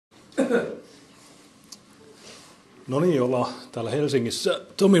No niin, ollaan täällä Helsingissä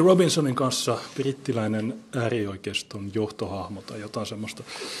Tommy Robinsonin kanssa, brittiläinen äärioikeiston johtohahmo tai jotain semmoista.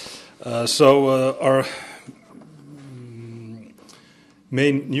 Our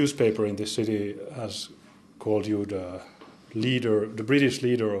main newspaper in this city has called you the British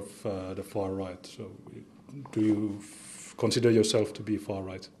leader of the far right. So, do you consider yourself to be far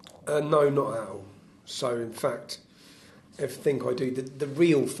right? No, not at all. So, in fact, everything I do, the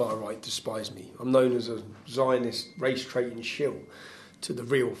real far right despise me. I'm known as a Zionist race-traiting shill to the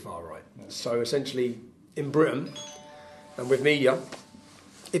real far right. Yeah. So, essentially, in Britain and with media,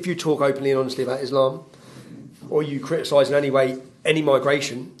 if you talk openly and honestly about Islam, or you criticise in any way any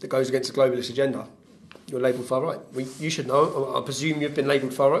migration that goes against the globalist agenda, you're labelled far right. You should know. I presume you've been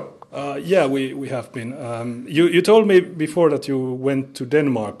labelled far right? Yeah, we have been. You told me before that you went to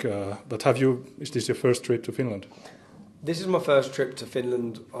Denmark, but is this your first trip to Finland? This is my first trip to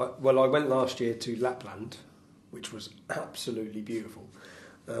Finland. I went last year to Lapland, which was absolutely beautiful.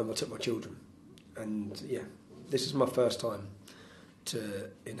 I took my children. And yeah, this is my first time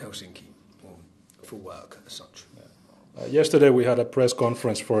in Helsinki, for work as such. Yesterday we had a press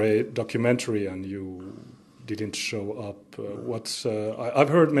conference for a documentary and you didn't show up. I've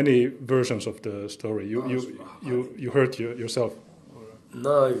heard many versions of the story. You hurt yourself?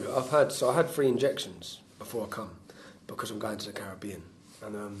 No, I had 3 injections before I come because I'm going to the Caribbean,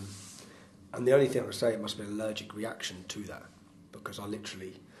 and the only thing I can say, it must have been an allergic reaction to that, because I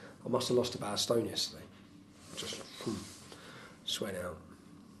must have lost about a stone yesterday. Just sweating out.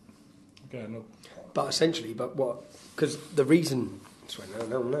 Okay, no. But essentially, because the reason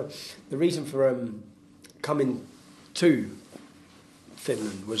for coming to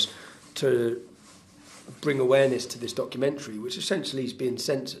Finland was to bring awareness to this documentary, which essentially is being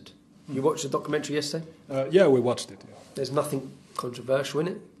censored. You watched the documentary yesterday? Yeah, we watched it. Yeah. There's nothing controversial in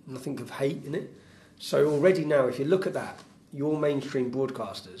it, nothing of hate in it. So already now, if you look at that, your mainstream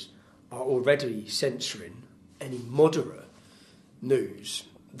broadcasters are already censoring any moderate news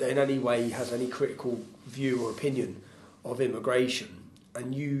that in any way has any critical view or opinion of immigration,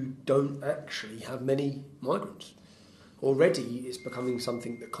 and you don't actually have many migrants. Already it's becoming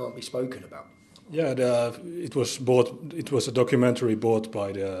something that can't be spoken about. Yeah, it was a documentary bought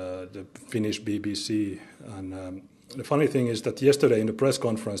by the Finnish BBC, and the funny thing is that yesterday in the press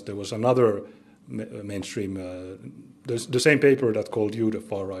conference there was another mainstream, the same paper that called you the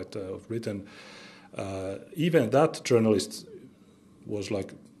far right of Britain. Even that journalist was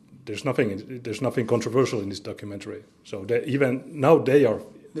like, there's nothing controversial in this documentary. So they are.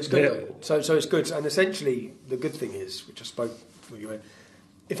 It's good. So it's good. And essentially, the good thing is, which I spoke for you,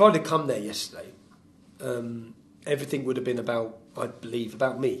 if I'd have come there yesterday, everything would have been about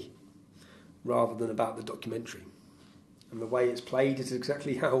me, rather than about the documentary. And the way it's played is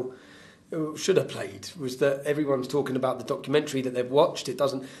exactly how it should have played. Was that everyone's talking about the documentary that they've watched?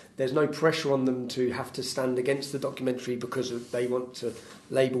 There's no pressure on them to have to stand against the documentary because they want to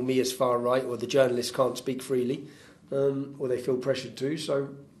label me as far right, or the journalists can't speak freely, or they feel pressured to. So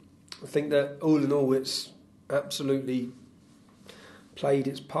I think that all in all, it's absolutely played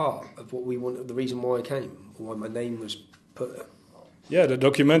its part of what we wanted, the reason why I came, why my name was put there. Yeah, the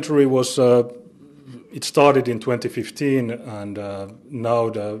documentary was. It started in 2015, and now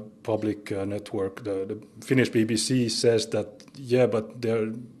the public network, the Finnish BBC, says that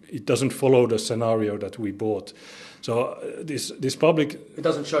it doesn't follow the scenario that we bought. So this public, it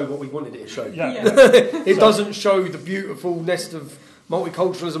doesn't show what we wanted it to show. Yeah. It doesn't show the beautiful nest of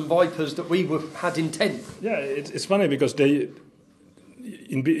multiculturalism vipers that we had intent. Yeah, it's funny because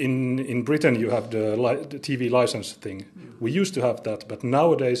in Britain you have the TV license thing. We used to have that, but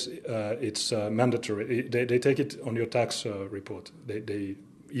nowadays it's mandatory. They take it on your tax report. They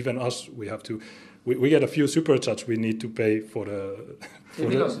even us, we have to. We get a few super chats we need to pay for the.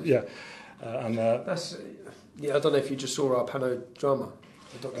 TV license. Yeah, that's. Yeah, I don't know if you just saw our panorama,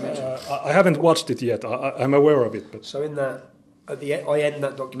 the documentary. I haven't watched it yet. I'm aware of it, but so in that, I end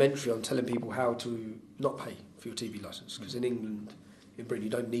that documentary on telling people how to not pay for your TV license, because in England. In Britain,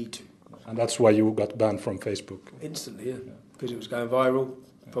 you don't need to. And that's why you got banned from Facebook. Instantly, yeah. Because it was going viral.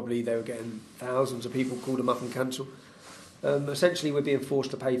 Yeah. Probably they were getting thousands of people called them up and cancel. Essentially, we're being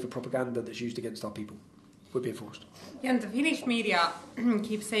forced to pay for propaganda that's used against our people. We're being forced. Yeah, and the Finnish media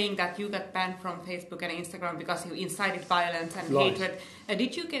keep saying that you got banned from Facebook and Instagram because you incited violence and hatred.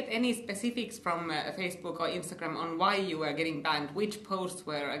 Did you get any specifics from Facebook or Instagram on why you were getting banned? Which posts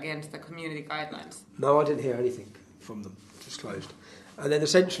were against the community guidelines? No, I didn't hear anything from them disclosed. And then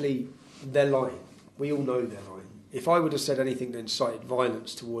essentially, they're lying. We all know they're lying. If I would have said anything that incited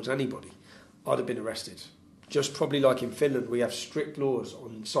violence towards anybody, I'd have been arrested just probably like in Finland, we have strict laws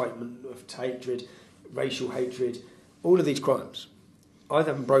on incitement of hatred, racial hatred, all of these crimes. I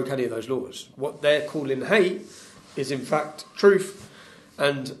haven't broke any of those laws. What they're calling hate is in fact truth,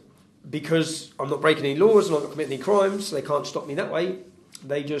 and because I'm not breaking any laws and I'm not committing any crimes, they can't stop me that way.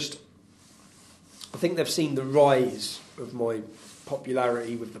 I think they've seen the rise of my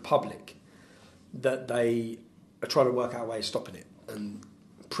popularity with the public, that they are trying to work out a way of stopping it. And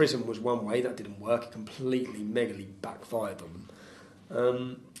prison was one way, that didn't work, it completely, megally backfired on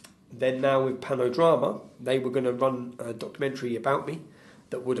them. Then now with Panodrama, they were going to run a documentary about me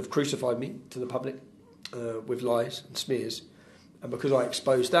that would have crucified me to the public with lies and smears. And because I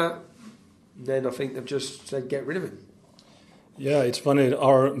exposed that, then I think they've just said get rid of him. Yeah, it's funny.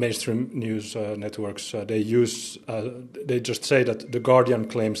 Our mainstream news networks they just say that the Guardian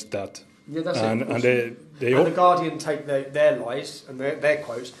claims that. Yeah, that's and, it. And they the Guardian take their lies and their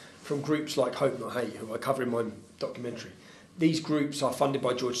quotes from groups like Hope Not Hate, who I cover in my documentary. These groups are funded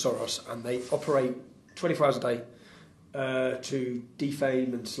by George Soros, and they operate 24 hours a day to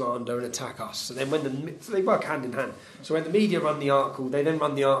defame and slander and attack us. So then so they work hand in hand. So when the media run the article, they then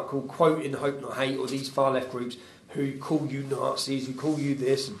run the article quoting Hope Not Hate or these far left groups who call you Nazis, who call you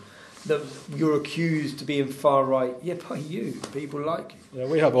this, and that you're accused to being far right. Yeah, by you, people like you. Yeah,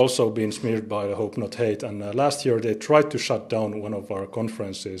 we have also been smeared by the Hope Not Hate, and last year they tried to shut down one of our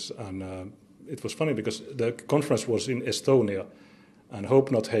conferences, and it was funny because the conference was in Estonia, and Hope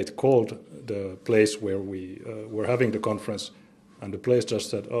Not Hate called the place where we were having the conference, and the place just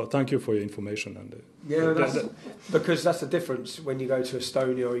said, "Oh, thank you for your information." And because that's the difference when you go to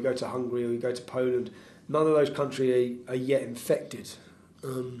Estonia or you go to Hungary or you go to Poland. None of those countries are yet infected.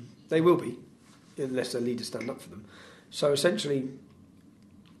 They will be, unless their leaders stand up for them. So essentially,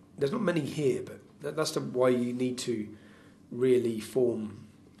 there's not many here, but that's why you need to really form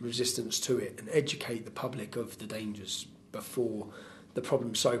resistance to it and educate the public of the dangers before the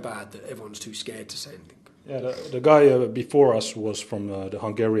problem's so bad that everyone's too scared to say anything. Yeah, the guy before us was from the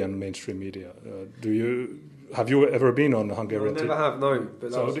Hungarian mainstream media. Have you ever been on Hungarian? I never have, no.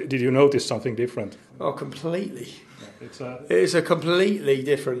 But so did you notice something different? Oh, completely. It's a completely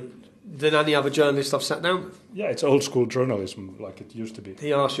different than any other journalist I've sat down with. Yeah, it's old school journalism like it used to be.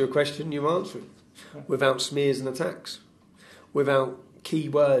 He asks you a question, you answer it, without smears and attacks, without key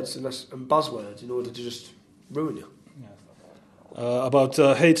words and buzzwords in order to just ruin you. Yeah. About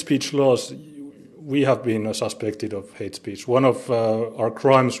hate speech laws, we have been suspected of hate speech. One of our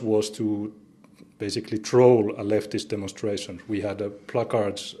crimes was to basically troll a leftist demonstration. We had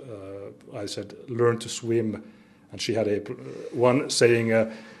placards. I said, "Learn to swim," and she had one saying,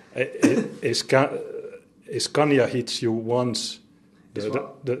 "A Scania hits you once.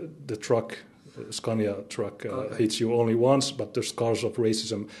 The truck, Scania truck, hits you only once, but the scars of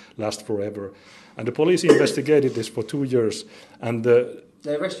racism last forever." And the police investigated this for 2 years, and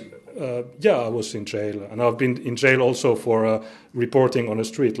they arrested you? Yeah, I was in jail, and I've been in jail also for reporting on the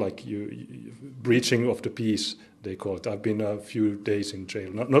street, like breaching of the peace, they call it. I've been a few days in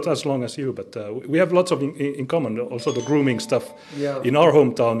jail, not as long as you, but we have lots of in common. Also the grooming stuff. Yeah. In our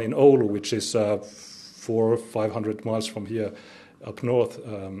hometown in Oulu, which is 400 or 500 miles from here, up north,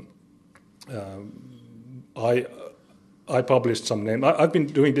 I published some names. I've been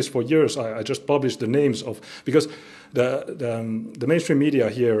doing this for years. I just published the names of, because the mainstream media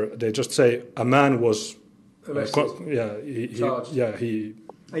here, they just say a man was arrested.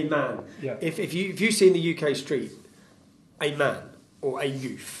 A man. Yeah. If you see in the UK street a man or a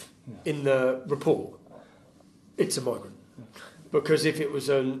youth in the report, it's a migrant. Yeah. Because if it was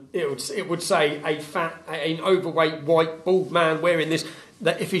it would say an overweight white bald man wearing this.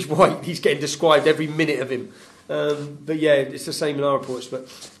 That if he's white, he's getting described every minute of him. But yeah, it's the same in our reports. But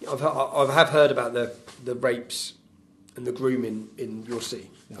I've heard about the rapes and the grooming in your city.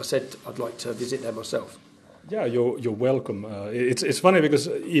 Yeah. I said I'd like to visit there myself. Yeah, you're welcome. It's funny because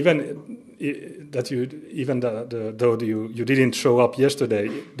though you didn't show up yesterday,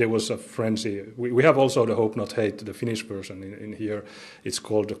 there was a frenzy. We have also the Hope Not Hate, the Finnish version in here. It's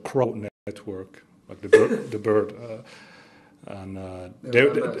called the Crow Network, like the bird. And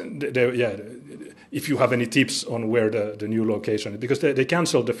if you have any tips on where the new location, because they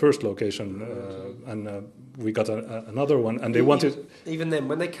cancelled the first location and we got another one, and they wanted. Even then,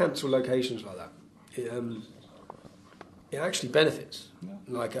 when they cancel locations like that, it actually benefits,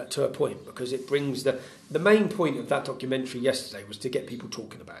 to a point, because it brings the main point of that documentary yesterday was to get people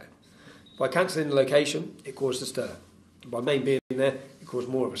talking about it. By cancelling the location, it caused a stir. By Maine being there, it caused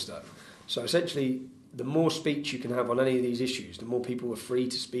more of a stir. So essentially, the more speech you can have on any of these issues, the more people are free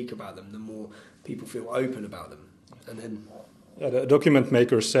to speak about them, the more people feel open about them. And then The document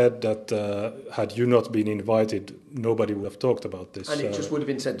maker said that had you not been invited, nobody would have talked about this. And it just would have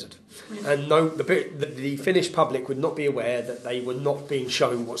been censored. And no, the Finnish public would not be aware that they were not being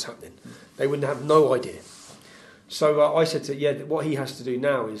shown what's happening. They wouldn't have no idea. So I said what he has to do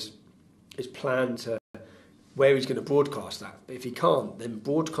now is plan to where he's going to broadcast that. But if he can't, then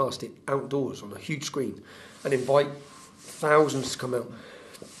broadcast it outdoors on a huge screen and invite thousands to come out.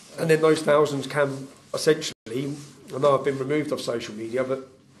 And then those thousands can essentially, I know I've been removed off social media, but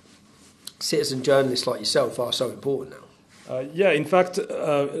citizen journalists like yourself are so important now. In fact,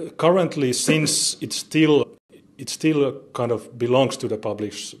 currently, since it still kind of belongs to the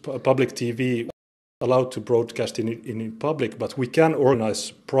public TV, allowed to broadcast in public, but we can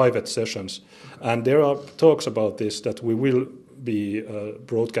organize private sessions, and there are talks about this that we will be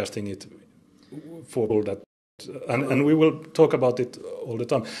broadcasting it for all that, and we will talk about it all the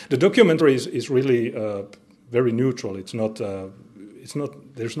time. The documentary is really very neutral. It's not.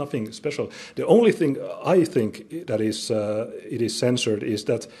 There's nothing special. The only thing I think that it is censored is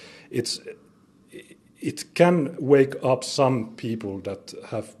that it can wake up some people that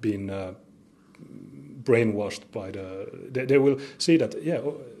have been brainwashed by they will see that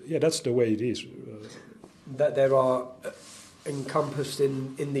that's the way it is. That there are encompassed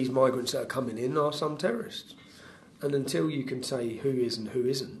in these migrants that are coming in are some terrorists, and until you can say who is and who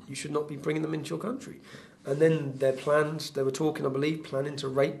isn't, you should not be bringing them into your country. And then their plans, they were talking, I believe, planning to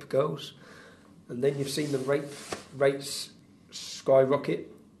rape girls. And then you've seen the rape rates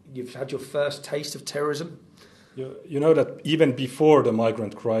skyrocket. You've had your first taste of terrorism. You know that even before the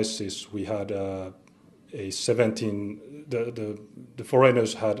migrant crisis, we had the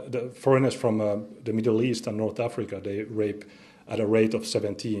foreigners from the Middle East and North Africa, they rape at a rate of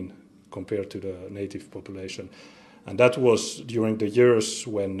 17 compared to the native population. And that was during the years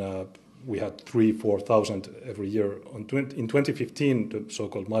when we had 3,000-4,000 every year. In 2015, the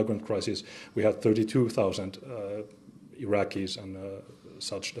so-called migrant crisis, we had 32,000 Iraqis and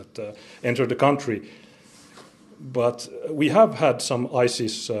such that entered the country. But we have had some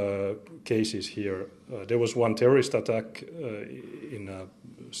ISIS cases here. There was one terrorist attack in a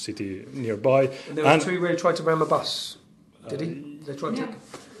city nearby. And there were two where he tried to ram a bus. Did he? They tried to.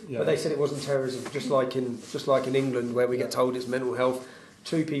 Yeah. But they said it wasn't terrorism, just like in England, where we get told it's mental health.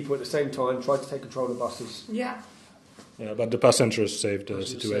 Two people at the same time tried to take control of buses. Yeah. Yeah, but the passengers saved the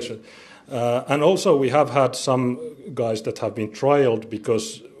situation. And also we have had some guys that have been trialed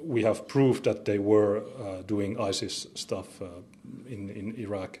because we have proof that they were doing ISIS stuff in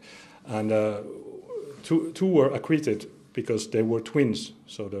Iraq. And two were acquitted because they were twins.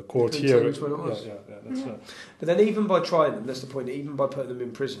 So the court here... But then even by trying them, that's the point, even by putting them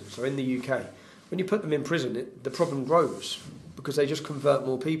in prison, so in the UK, when you put them in prison, the problem grows because they just convert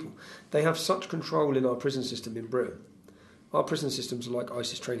more people. They have such control in our prison system in Britain. Our prison systems are like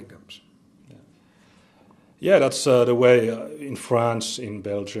ISIS training camps. Yeah, that's the way in France, in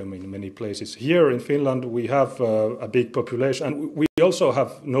Belgium, in many places. Here in Finland, we have a big population, and we also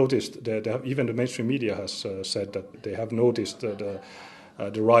have noticed that even the mainstream media has said that they have noticed the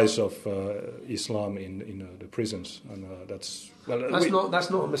rise of Islam in the prisons, and that's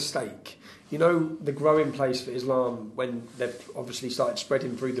not a mistake. You know, the growing place for Islam when they've obviously started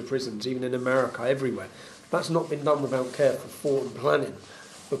spreading through the prisons, even in America, everywhere. That's not been done without care, thought and planning,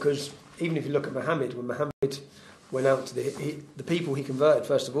 because even if you look at Muhammad, when Muhammad went out to the people he converted,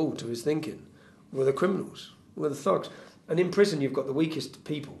 first of all, to his thinking, were the criminals, were the thugs. And in prison, you've got the weakest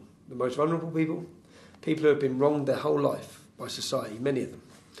people, the most vulnerable people, people who have been wronged their whole life by society, many of them,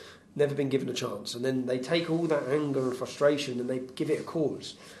 never been given a chance. And then they take all that anger and frustration and they give it a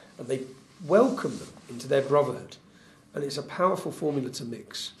cause, and they welcome them into their brotherhood. And it's a powerful formula to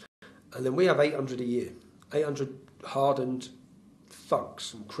mix. And then we have 800 a year, 800 hardened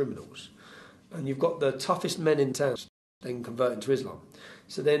thugs and criminals, and you've got the toughest men in town then converting to Islam.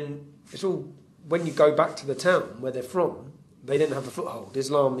 So then it's all, when you go back to the town where they're from, they didn't have a foothold.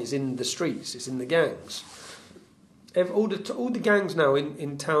 Islam is in the streets, it's in the gangs. All the gangs now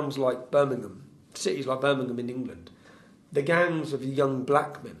in towns like Birmingham, cities like Birmingham in England, the gangs of the young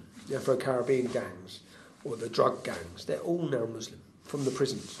black men, the Afro-Caribbean gangs, or the drug gangs, they're all now Muslim from the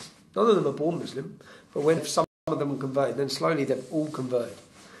prisons. None of them are born Muslim, but when some of them converted, then slowly they've all converted.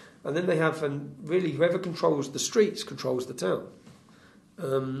 And then they have, and really whoever controls the streets controls the town.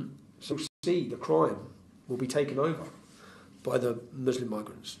 So you see the crime will be taken over by the Muslim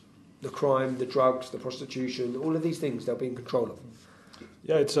migrants. The crime, the drugs, the prostitution, all of these things they'll be in control of.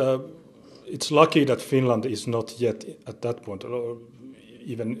 Yeah, it's lucky that Finland is not yet at that point.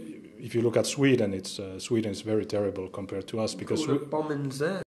 Even if you look at Sweden, Sweden is very terrible compared to us because bombings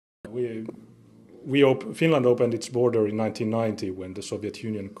there. Finland opened its border in 1990 when the Soviet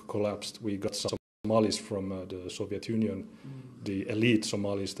Union collapsed. We got some Somalis from the Soviet Union, the elite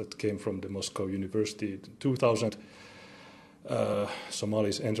Somalis that came from the Moscow University. 2,000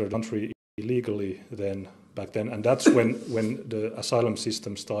 Somalis entered the country illegally back then, and that's when the asylum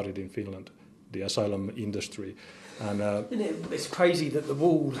system started in Finland, the asylum industry. And it's crazy that the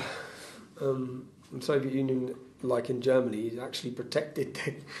wall in the Soviet Union, like in Germany, actually protected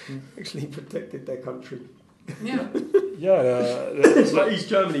their country. Yeah. It's like East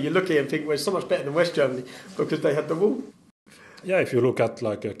Germany. You look here and think, well, it's so much better than West Germany because they had the wall. Yeah, if you look at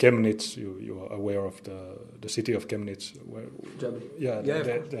like Chemnitz, you are aware of the city of Chemnitz. Where, Germany. Yeah,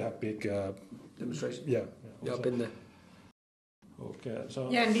 they have big demonstrations. Yeah, I've been there. Okay, so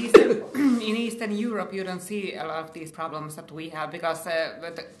yeah, in Eastern Europe, you don't see a lot of these problems that we have because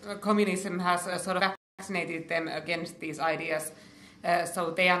communism has sort of vaccinated them against these ideas.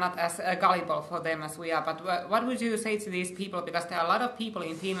 So they are not as gullible for them as we are. But what would you say to these people? Because there are a lot of people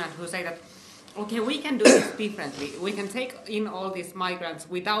in Finland who say that, okay, we can do this differently. We can take in all these migrants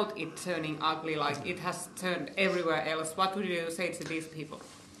without it turning ugly like it has turned everywhere else. What would you say to these people?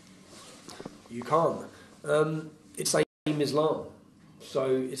 You can't. It's the same Islam. So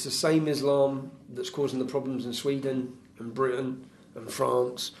it's the same Islam that's causing the problems in Sweden and Britain and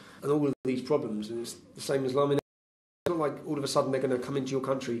France and all of these problems. And it's the same Islam in It's not like all of a sudden they're going to come into your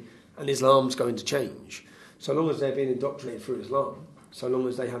country and Islam's going to change. So long as they're being indoctrinated through Islam, so long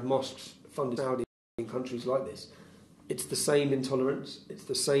as they have mosques funded Saudi in countries like this, it's the same intolerance, it's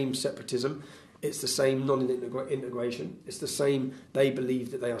the same separatism, it's the same non-integration, it's the same, they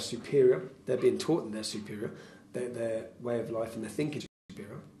believe that they are superior, they're being taught that they're superior, their way of life and their thinking is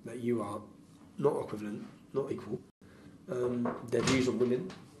superior, that you are not equivalent, not equal, their views on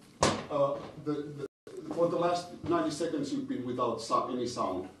women. For the last 90 seconds you've been without any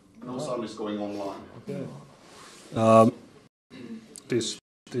sound. No sound is going online. Okay. This.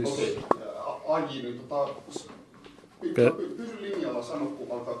 Okei. Aji, niin pysy linjalla, sano kun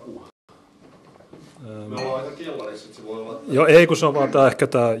alkaa kuva. Me ollaan aika kellarissa, että se voi olla... Joo, ei kun se on vaan ehkä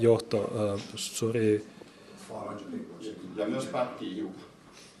tää johto. Sori. Ja myös pätkii hiukan.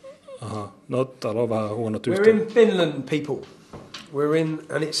 Aha, no täällä on vähän huonot We're in Finland, people.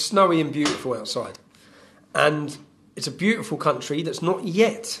 And it's snowy and beautiful outside. And it's a beautiful country that's not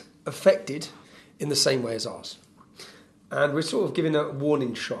yet affected in the same way as ours. And we're sort of giving a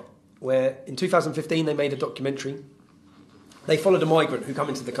warning shot, where in 2015 they made a documentary. They followed a migrant who came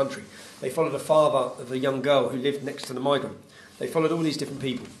into the country. They followed a father of a young girl who lived next to the migrant. They followed all these different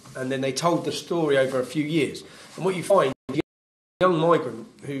people. And then they told the story over a few years. And what you find, a young migrant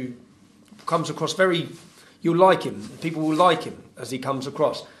who comes across you'll like him. People will like him as he comes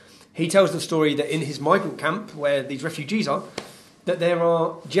across. He tells the story that in his migrant camp, where these refugees are, that there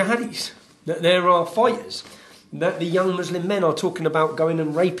are jihadis, that there are fighters, that the young Muslim men are talking about going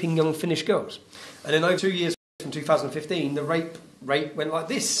and raping young Finnish girls. And then over 2 years from 2015, the rape rate went like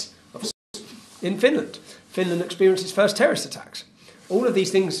this in Finland. Finland experienced its first terrorist attacks. All of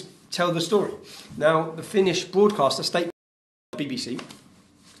these things tell the story. Now, the Finnish broadcaster, state BBC,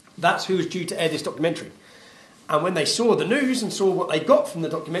 that's who was due to air this documentary. And when they saw the news and saw what they got from the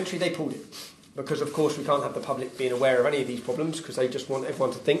documentary, they pulled it. Because, of course, we can't have the public being aware of any of these problems because they just want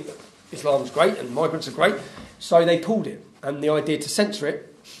everyone to think that Islam's great and migrants are great. So they pulled it. And the idea to censor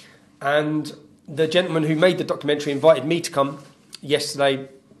it. And the gentleman who made the documentary invited me to come yesterday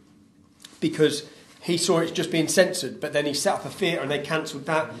because he saw it just being censored. But then he set up a theatre and they cancelled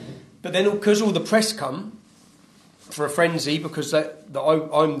that. But then because all the press come for a frenzy because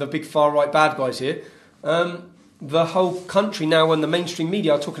I'm the big far-right bad guys here, the whole country now and the mainstream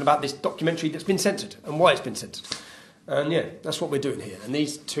media are talking about this documentary that's been censored and why it's been censored. And yeah, that's what we're doing here. And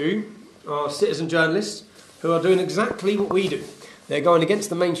these two are citizen journalists who are doing exactly what we do. They're going against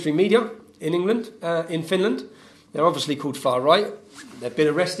the mainstream media in England, in Finland. They're obviously called far right. They've been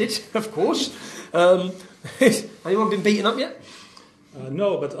arrested, of course. Anyone been beaten up yet?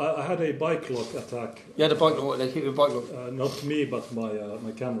 No, but I had a bike lock attack. You had a bike lock? They hit you with a bike lock? Not me, but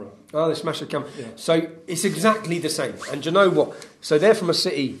my camera. Oh, they smashed the camera. Yeah. So it's exactly the same. And do you know what? So they're from a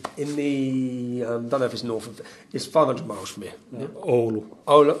city in the, don't know if it's north of, it's 500 miles from here. Yeah. Oulu.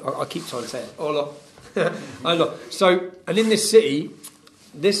 Oulu. I keep trying to say it. Oulu. Oulu. So, and in this city,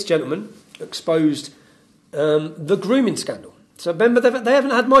 this gentleman exposed the grooming scandal. So remember, they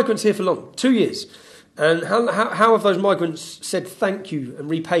haven't had migrants here for long, 2 years. And how have those migrants said thank you and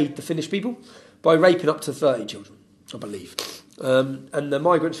repaid the Finnish people? By raping up to 30 children, I believe. And the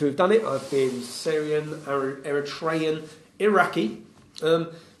migrants who have done it have been Syrian, Eritrean, Iraqi.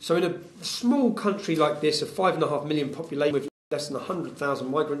 So in a small country like this, of 5.5 million population with less than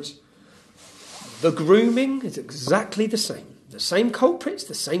 100,000 migrants, The grooming is exactly the same. The same culprits,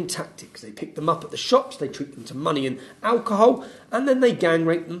 the same tactics. They pick them up at the shops, they treat them to money and alcohol, and then they gang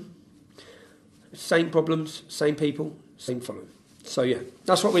rape them. Same problems, same people, same following. So yeah,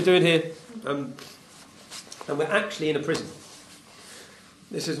 that's what we're doing here. And we're actually in a prison.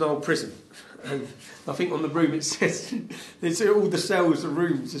 This is an old prison. And I think on the room it says, it's all the cells, the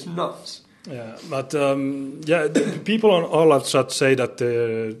rooms, it's nuts. Yeah, but the people on all of chat say that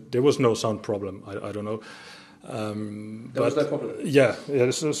there was no sound problem. I don't know. There was no problem? Yeah,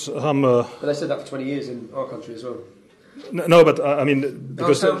 this is but they said that for 20 years in our country as well. No, but I mean,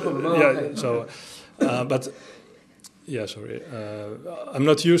 because okay. So, but yeah, sorry, I'm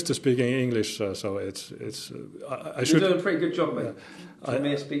not used to speaking English, so it's I should. You're doing a pretty good job, mate. Yeah.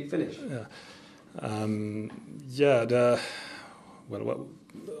 Me speak Finnish. Yeah.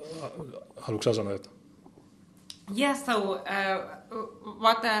 Haluatko sä sanoa jotain? Yes, so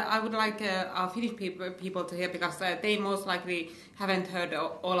what I would like our Finnish people to hear, because they most likely haven't heard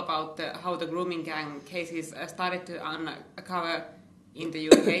all about how the grooming gang cases started to uncover in the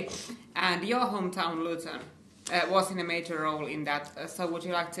UK. And your hometown, Luton, was in a major role in that. So would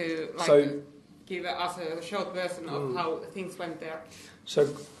you like to give us a short version of how things went there? So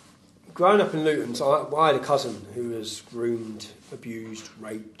growing up in Luton, so I had a cousin who was groomed, abused,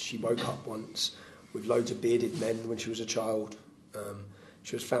 raped. She woke up once with loads of bearded men when she was a child.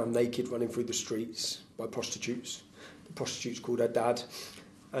 She was found naked running through the streets by prostitutes. The prostitutes called her dad,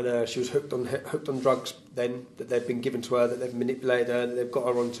 and she was hooked on drugs then that they'd been given to her, that they've manipulated her, that they've got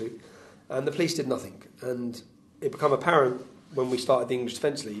her onto, and the police did nothing. And it became apparent when we started the English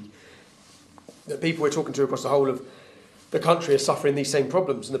Defence League that people we're talking to across the whole of the country are suffering these same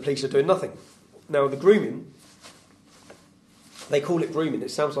problems, and the police are doing nothing. Now the grooming, they call it grooming.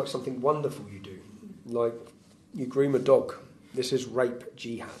 It sounds like something wonderful you do. Like you groom a dog. This is rape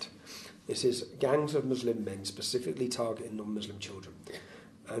jihad. This is gangs of Muslim men specifically targeting non-Muslim children.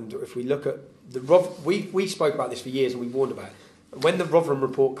 And if we look at we spoke about this for years and we warned about it. When the Rotherham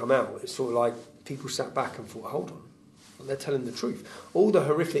report came out, it's sort of like people sat back and thought, hold on, they're telling the truth. All the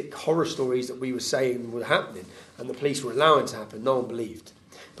horrific horror stories that we were saying were happening and the police were allowing to happen, no one believed.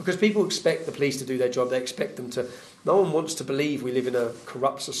 Because people expect the police to do their job, they expect them to. No one wants to believe we live in a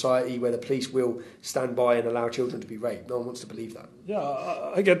corrupt society where the police will stand by and allow children to be raped. No one wants to believe that. Yeah,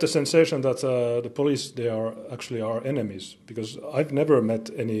 I get the sensation that the police, they are actually our enemies, because I've never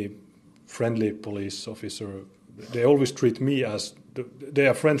met any friendly police officer. They always treat me as, they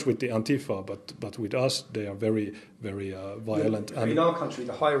are friends with the Antifa, but with us they are very, very violent. Yeah, in our country,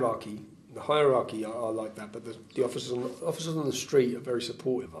 the hierarchy are like that, but the officers on the street are very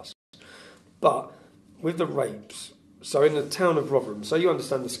supportive of us. But with the rapes, so in the town of Rotherham, so you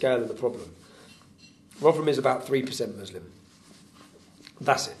understand the scale of the problem. Rotherham is about 3% Muslim.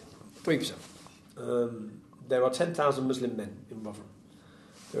 That's it, 3%. There are 10,000 Muslim men in Rotherham.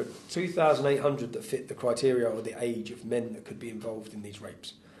 There are 2,800 that fit the criteria or the age of men that could be involved in these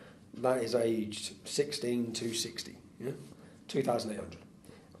rapes. That is aged 16 to 60, yeah? 2,800.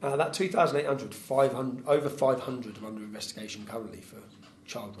 That 2,800, over 500 are under investigation currently for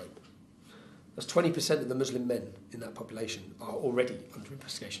child rape. That's 20% of the Muslim men in that population are already under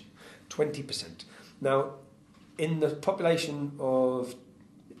investigation. 20%. Now, in the population of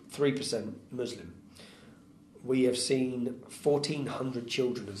 3% Muslim, we have seen 1,400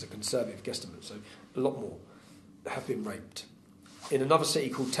 children as a conservative guesstimate, so a lot more have been raped. In another city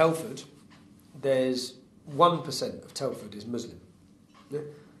called Telford, there's 1% of Telford is Muslim. Yeah?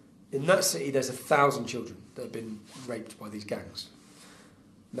 In that city, there's 1,000 children that have been raped by these gangs.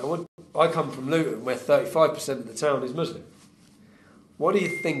 Now, I come from Luton, where 35% of the town is Muslim. What do you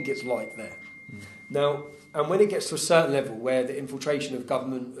think it's like there? Now, and when it gets to a certain level where the infiltration of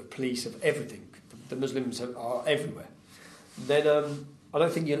government, of police, of everything, the Muslims are everywhere, then I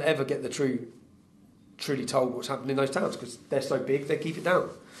don't think you'll ever get the truly told what's happening in those towns, because they're so big, they keep it down.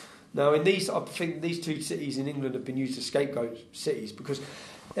 Now, I think these two cities in England have been used as scapegoat cities because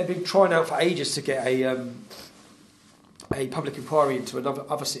they've been trying out for ages to get a public inquiry into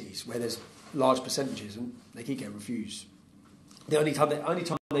other cities where there's large percentages, and they keep getting refused. The only time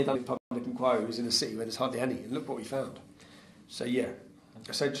they've done a public inquiry was in a city where there's hardly any, and look what we found. So yeah,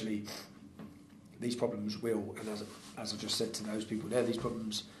 essentially, these problems will, and as I just said to those people there, these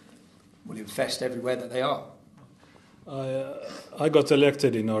problems will infest everywhere that they are. I got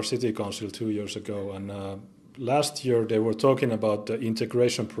elected in our city council 2 years ago, and last year they were talking about the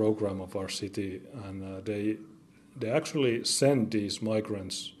integration program of our city, and they actually send these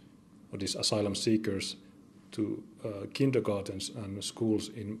migrants or these asylum seekers to kindergartens and schools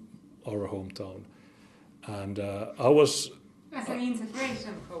in our hometown. And I was As an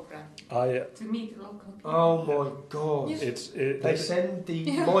integration program to meet local people. Oh my God! Yes. They send the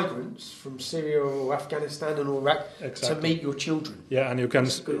migrants from Syria or Afghanistan and Iraq to meet your children. Yeah, and you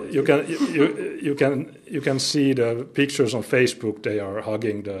can see the pictures on Facebook. They are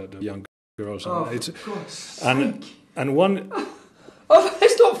hugging the young girls. Oh, and for God's sake! And one. Oh,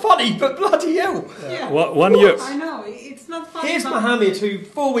 it's not funny, but bloody hell! Yeah. One year. I know it's not funny. Here's Mohammed, who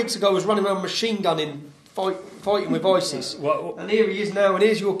 4 weeks ago was running around machine gunning, fighting with ISIS, and here he is now, and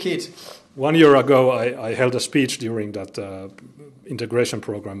here's your kid. 1 year ago, I held a speech during that integration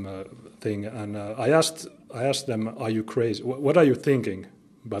program thing, and I asked them, "Are you crazy? What are you thinking?"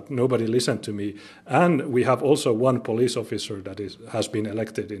 But nobody listened to me. And we have also one police officer that has been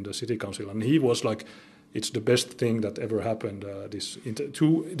elected in the city council, and he was like, "It's the best thing that ever happened."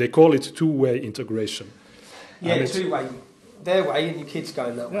 They call it two-way integration. Yeah, it's two-way. Their way, and your kids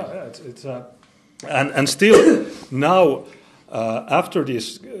going that way. Yeah, and still now, after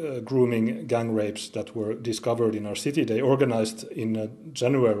these grooming gang rapes that were discovered in our city, they organized in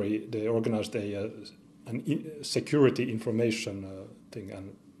January. They organized a security information thing,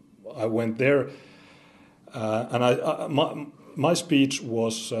 and I went there, and my speech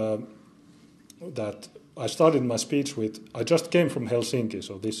was that I started my speech with, I just came from Helsinki,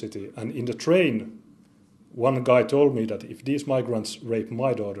 so this city, and in the train, one guy told me that if these migrants rape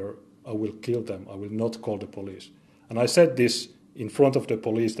my daughter, I will kill them. I will not call the police. And I said this in front of the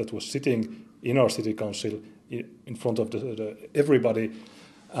police that was sitting in our city council, in front of everybody.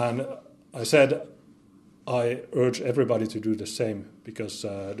 And I said, I urge everybody to do the same, because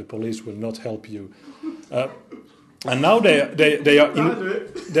the police will not help you. And now they are...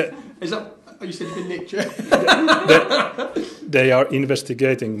 Is that... Oh, you said you've been nicked, yeah? They are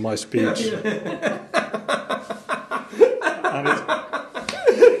investigating my speech. And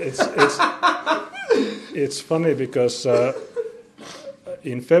it's funny because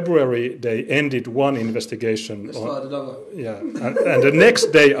in February they ended one investigation. Started another. Yeah, and the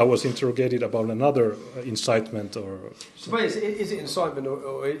next day I was interrogated about another incitement or. So, is it incitement,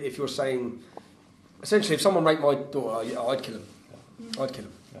 or if you're saying, essentially, if someone raped my daughter, I'd kill him. I'd kill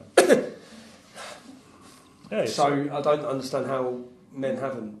him. Yeah. So I don't understand how men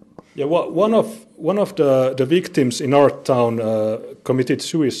haven't. Yeah, one of the victims in our town committed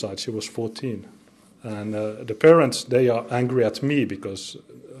suicide. She was 14, and the parents, they are angry at me because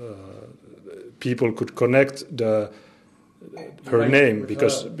people could connect her name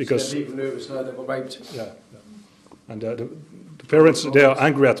because people knew it was her that were raped. Yeah. And the parents, they are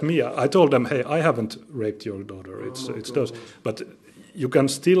angry at me. I told them, hey, I haven't raped your daughter. It's those, but you can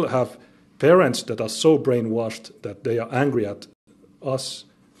still have parents that are so brainwashed that they are angry at us.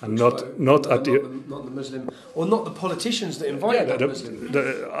 And not at the Muslim, or not the politicians that invited that Muslim.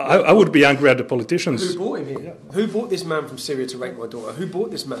 I would be angry at the politicians. Who brought him here? Yeah. Who brought this man from Syria to rape my daughter? Who brought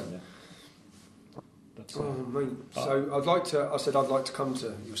this man? Yeah. Mate. So I'd like to come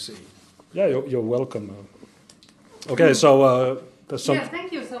to your city. Yeah, you're welcome. Okay, so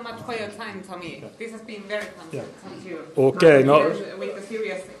thank you so much for your time, Tommy. Yeah. This has been very fun to come to you. Okay, with the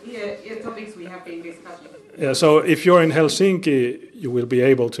serious topics we have been discussing. Yeah, so if you're in Helsinki, you will be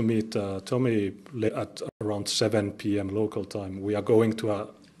able to meet Tommy at around 7 p.m. local time. We are going to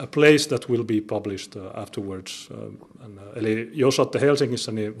a place that will be published afterwards. Eli jos olette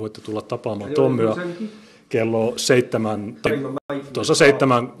Helsingissä, niin voitte tulla tapaamaan Tommia kello 7, tuossa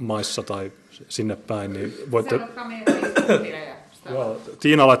 7 maissa tai sinne päin. Niin voitte... Joo,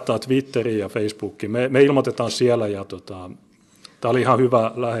 Tiina laittaa Twitteriin ja Facebookiin. Me ilmoitetaan siellä ja tämä oli ihan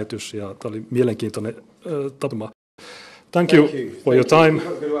hyvä lähetys ja tämä oli mielenkiintoinen tapahtuma. Thank you for your time.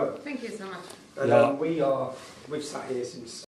 Thank you so much. And we sat here since